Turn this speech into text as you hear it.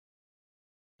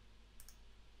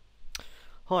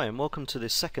Hi and welcome to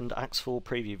this second Axe 4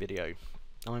 preview video.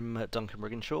 I'm Duncan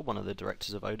Brigginshaw, one of the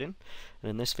directors of Odin, and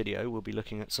in this video we'll be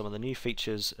looking at some of the new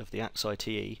features of the Axe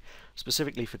ITE,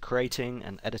 specifically for creating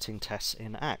and editing tests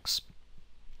in Axe.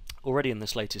 Already in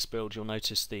this latest build you'll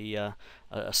notice a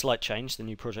slight change. The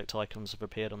new project icons have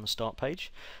appeared on the start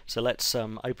page, so let's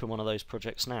open one of those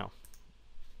projects now.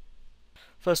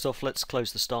 First off, let's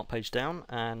close the start page down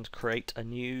and create a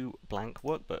new blank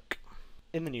workbook.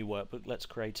 In the new workbook, let's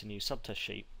create a new subtest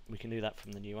sheet. We can do that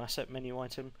from the new asset menu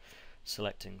item,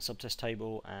 selecting subtest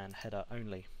table and header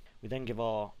only. We then give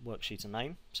our worksheet a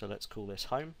name, so let's call this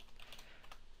home.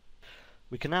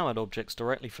 We can now add objects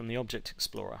directly from the Object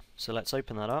Explorer, so let's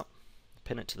open that up,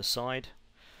 pin it to the side,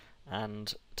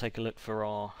 and take a look for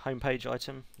our homepage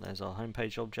item. There's our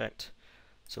homepage object,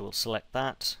 so we'll select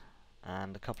that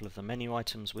and a couple of the menu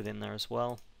items within there as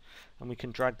well, and we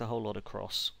can drag the whole lot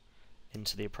across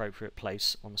into the appropriate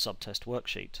place on the subtest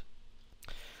worksheet.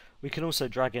 We can also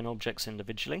drag in objects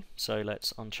individually, so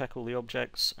let's uncheck all the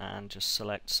objects and just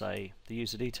select, say, the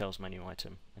user details menu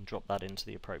item and drop that into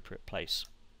the appropriate place.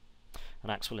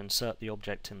 And Axe will insert the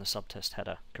object in the subtest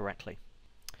header correctly.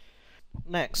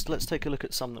 Next, let's take a look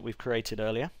at some that we've created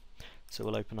earlier. So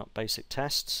we'll open up basic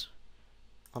tests,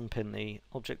 unpin the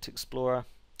Object Explorer,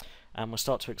 and we'll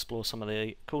start to explore some of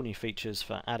the cool new features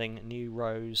for adding new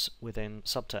rows within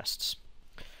subtests.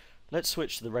 Let's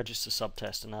switch to the register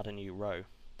subtest and add a new row.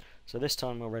 So this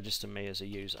time we'll register me as a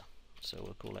user. So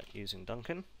we'll call it using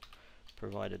Duncan,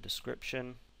 provide a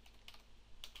description,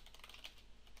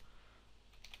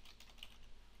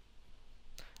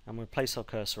 and we'll place our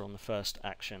cursor on the first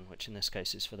action, which in this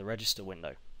case is for the register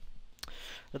window.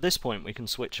 At this point we can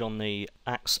switch on the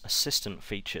Axe Assistant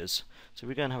features. So if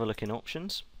we go and have a look in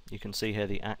options, you can see here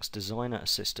the Axe Designer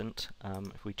Assistant.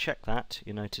 If we check that,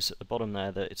 you notice at the bottom there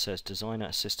that it says Designer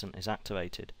Assistant is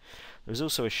activated. There's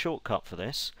also a shortcut for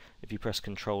this. If you press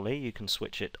Ctrl E, you can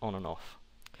switch it on and off.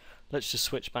 Let's just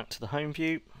switch back to the home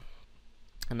view,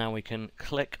 and now we can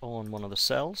click on one of the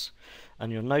cells,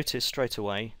 and you'll notice straight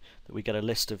away that we get a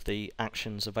list of the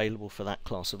actions available for that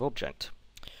class of object.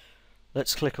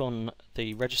 Let's click on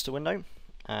the register window,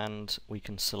 and we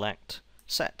can select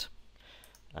Set.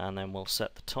 And then we'll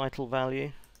set the title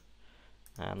value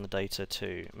and the data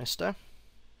to Mr.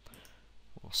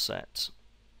 We'll set,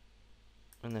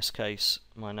 in this case,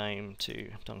 my name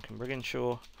to Duncan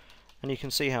Brigginshaw, and you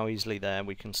can see how easily there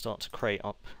we can start to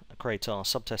create our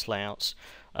subtest layouts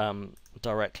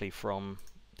directly from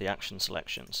the action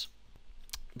selections.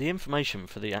 The information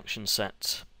for the action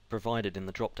sets provided in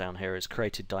the drop down here is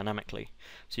created dynamically.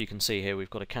 So you can see here we've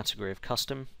got a category of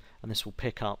custom, and this will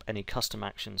pick up any custom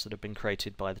actions that have been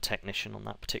created by the technician on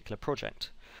that particular project.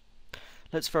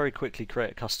 Let's very quickly create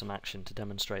a custom action to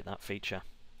demonstrate that feature.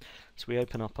 So we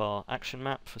open up our action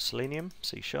map for Selenium,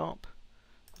 C#,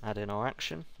 add in our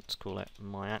action, let's call it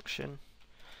my action,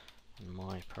 and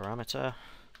my parameter,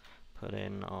 put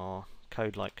in our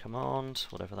code-like command,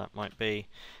 whatever that might be,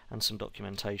 and some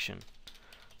documentation.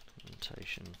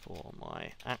 Documentation for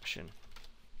my action.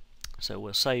 So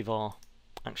we'll save our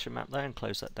action map there and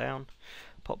close that down,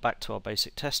 pop back to our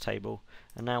basic test table,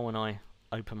 and now when I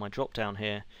open my drop down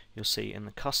here, you'll see in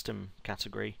the custom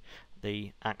category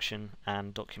the action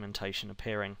and documentation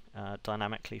appearing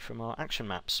dynamically from our action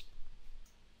maps.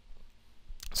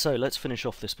 So let's finish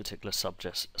off this particular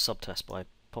subtest by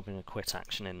popping a quit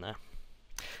action in there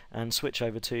and switch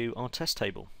over to our test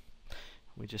table.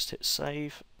 We just hit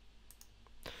save.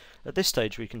 At this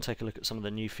stage we can take a look at some of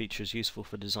the new features useful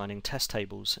for designing test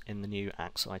tables in the new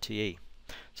Axe ITE.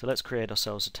 So let's create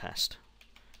ourselves a test.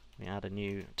 We add a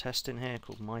new test in here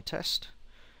called my test,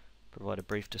 provide a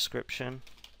brief description,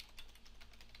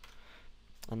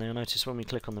 and then you'll notice when we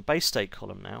click on the base state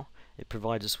column now, it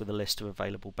provides us with a list of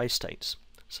available base states.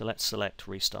 So let's select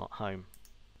restart home.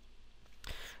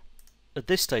 At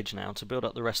this stage now, to build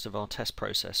up the rest of our test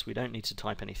process, we don't need to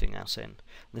type anything else in.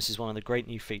 This is one of the great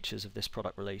new features of this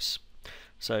product release.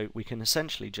 So we can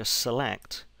essentially just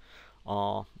select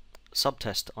our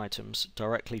subtest items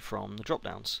directly from the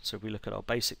drop-downs. So if we look at our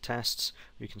basic tests,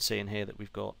 we can see in here that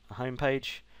we've got a home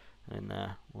page, and in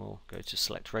there we'll go to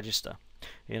select register.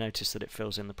 You notice that it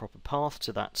fills in the proper path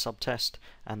to that subtest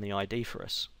and the ID for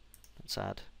us. Let's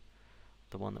add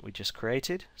the one that we just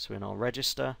created. So in our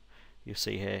register, you'll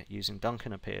see here using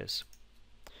Duncan appears.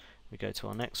 We go to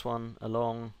our next one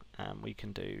along, and we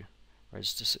can do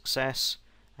register success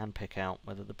and pick out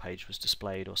whether the page was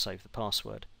displayed or save the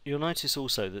password. You'll notice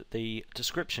also that the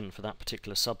description for that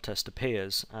particular subtest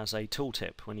appears as a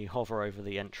tooltip when you hover over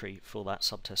the entry for that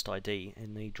subtest ID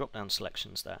in the drop down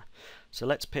selections there. So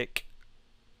let's pick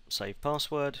save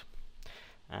password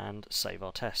and save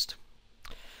our test.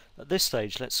 At this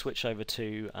stage, let's switch over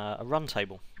to a run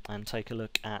table and take a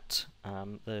look at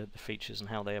the features and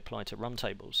how they apply to run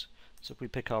tables. So if we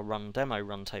pick our run demo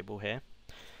run table here,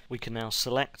 we can now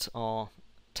select our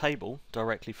table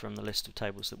directly from the list of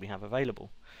tables that we have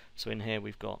available. So in here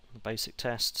we've got the basic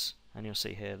tests, and you'll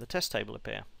see here the test table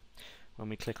appear. When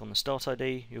we click on the start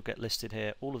ID, you'll get listed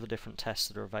here all of the different tests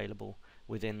that are available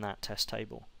within that test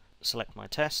table. Select my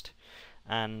test,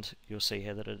 and you'll see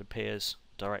here that it appears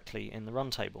directly in the run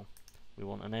table. We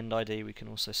want an end ID, we can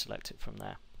also select it from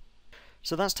there.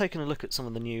 So that's taken a look at some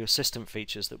of the new assistant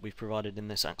features that we've provided in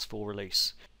this Axe 4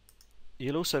 release.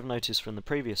 You'll also have noticed from the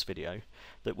previous video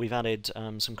that we've added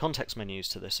some context menus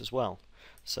to this as well.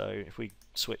 So if we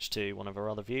switch to one of our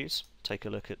other views, take a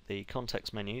look at the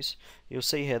context menus, you'll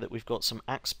see here that we've got some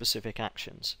Axe specific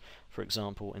actions. For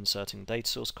example, inserting data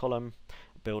source column,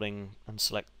 building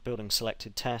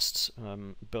selected tests,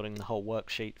 building the whole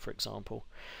worksheet, for example.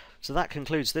 So that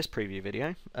concludes this preview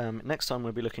video. Next time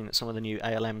we'll be looking at some of the new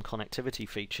ALM connectivity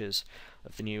features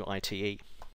of the new ITE.